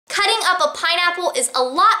up a pineapple is a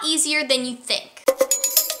lot easier than you think.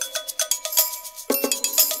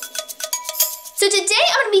 So today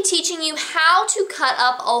I'm going to be teaching you how to cut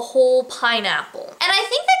up a whole pineapple. And I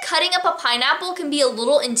think that cutting up a pineapple can be a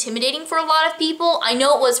little intimidating for a lot of people. I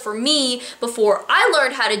know it was for me before I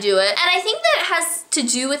learned how to do it. And I think that it has to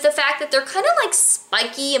do with the fact that they're kind of like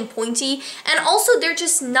spiky and pointy, and also they're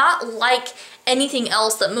just not like anything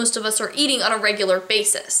else that most of us are eating on a regular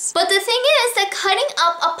basis. But the thing is that cutting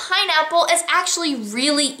up a pineapple is actually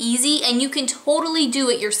really easy, and you can totally do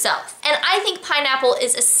it yourself. And I think pineapple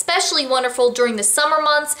is especially wonderful during the summer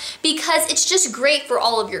months because it's just great for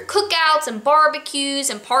all of your cookouts and barbecues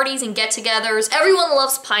and parties and get-togethers. Everyone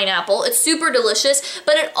loves pineapple. It's super delicious,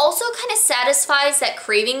 but it also kind of satisfies that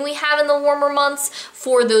craving we have in the warmer months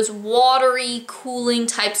for those watery, cooling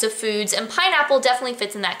types of foods, and pineapple definitely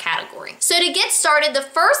fits in that category. So to get started, the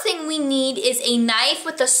first thing we need is a knife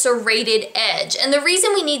with a serrated edge. And the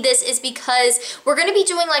reason we need this is because we're going to be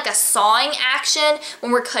doing like a sawing action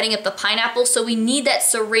when we're cutting up the pineapple, so we need that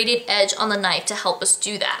serrated edge on the knife to help us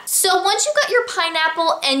do that. So once you've got your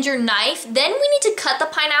pineapple and your knife, then we need to cut the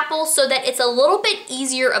pineapple so that it's a little bit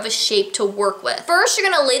easier of a shape to work with. First, you're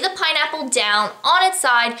going to lay the pineapple down on its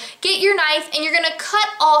side, get your knife, and you're going to cut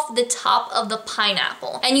off the top of the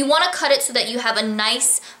pineapple. And you want to cut it so that you have a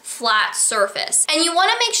nice flat surface. And you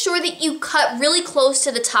want to make sure that you cut really close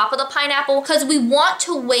to the top of the pineapple because we want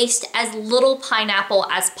to waste as little pineapple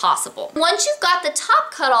as possible. Once you've got the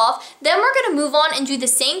top cut off, then we're going to move on and do the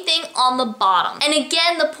same thing on the bottom. And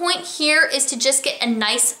again, the point here is to just get a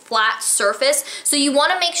nice flat surface. So you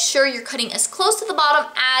want to make sure you're cutting as close to the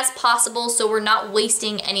bottom as possible so we're not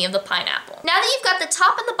wasting any of the pineapple. Now that you've got the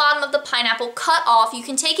top and the bottom of the pineapple cut off, you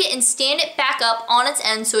can take it and stand it back up on its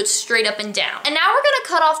end so it's straight up and down. And now we're going to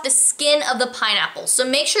cut off the skin of the pineapple. So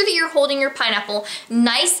make sure that you're holding your pineapple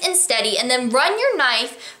nice and steady, and then run your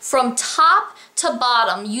knife from top to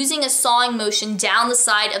bottom using a sawing motion down the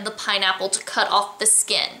side of the pineapple to cut off the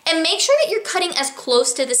skin. And make sure that you're cutting as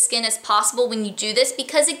close to the skin as possible when you do this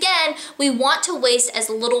because again, we want to waste as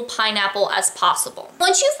little pineapple as possible.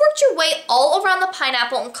 Once you've worked your way all around the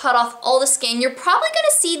pineapple and cut off all the skin, you're probably going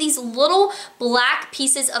to see these little black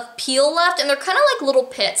pieces of peel left, and they're kind of like little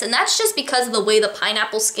pits, and that's just because of the way the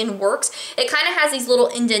pineapple skin works. It kind of has these little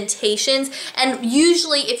indentations, and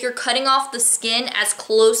usually if you're cutting off the skin as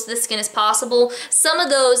close to the skin as possible, some of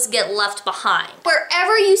those get left behind.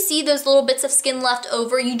 Wherever you see those little bits of skin left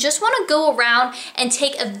over, you just want to go around and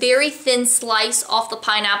take a very thin slice off the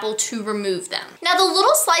pineapple to remove them. Now the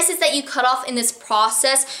little slices that you cut off in this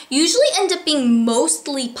process usually end up being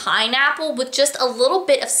mostly pineapple with just a little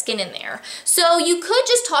bit of skin in there. So you could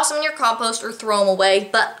just toss them in your compost or throw them away,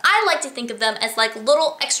 but I like to think of them as like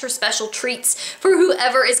little extra special treats for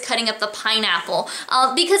whoever is cutting up the pineapple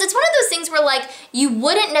because it's one of those things where like you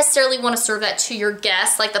wouldn't necessarily want to serve that to your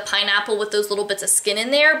guests, like the pineapple with those little bits of skin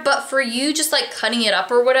in there, but for you just like cutting it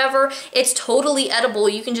up or whatever, it's totally edible.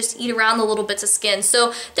 You can just eat around the little bits of skin.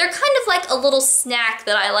 So they're kind of like a little snack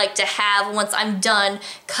that I like to have once I'm done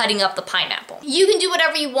cutting up the pineapple. You can do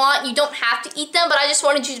whatever you want. You don't have to eat them, but I just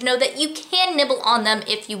wanted you to know that you can nibble on them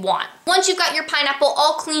if you want. Once you've got your pineapple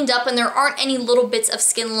all cleaned up and there aren't any little bits of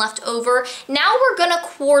skin left over, now we're gonna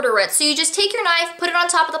quarter it. So you just take your knife, put it on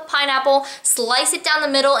top of the pineapple, slice it down the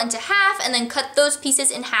middle into half, and then cut those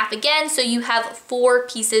pieces in half again, so you have 4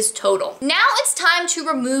 pieces total. Now it's time to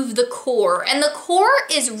remove the core, and the core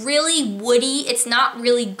is really woody. It's not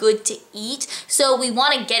really good to eat, so we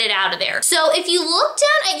want to get it out of there. So if you look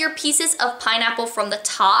down at your pieces of pineapple from the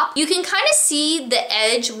top, you can kind of see the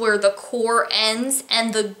edge where the core ends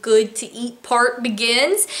and the good to eat part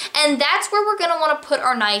begins, and that's where we're going to want to put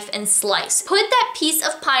our knife and slice. Put that piece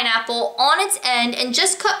of pineapple on its end and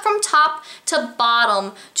just cut from top to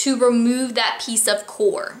bottom to remove that piece of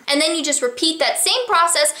core. And then you just repeat that same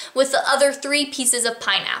process with the other 3 pieces of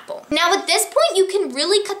pineapple. Now at this point you can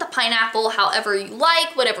really cut the pineapple however you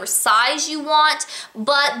like, whatever size you want,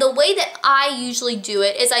 but the way that I usually do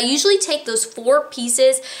it is I usually take those 4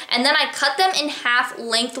 pieces and then I cut them in half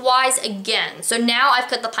lengthwise again. So now I've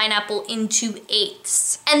cut the pineapple into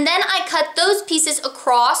 8ths. And then I cut those pieces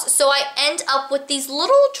across, so I end up with these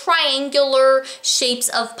little triangular shapes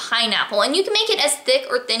of pineapple. And you can make it as thick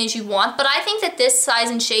or thin as you want, but I think that this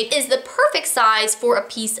size and shape is the perfect size for a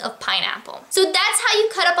piece of pineapple. So that's how you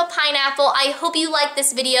cut up a pineapple. I hope you liked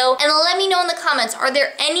this video, and let me know in the comments, are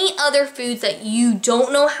there any other foods that you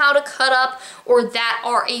don't know how to cut up or that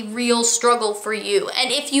are a real struggle for you?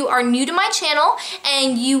 And if you are new to my channel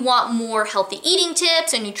and you want more healthy eating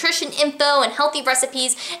tips and nutrition info and healthy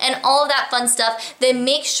recipes and all of that fun stuff, then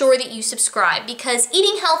make sure that you subscribe, because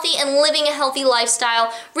eating healthy and living a healthy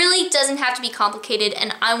lifestyle really doesn't have to be complicated,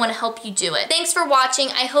 and I want to help you do it. Thanks for watching.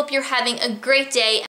 I hope you're having a great day.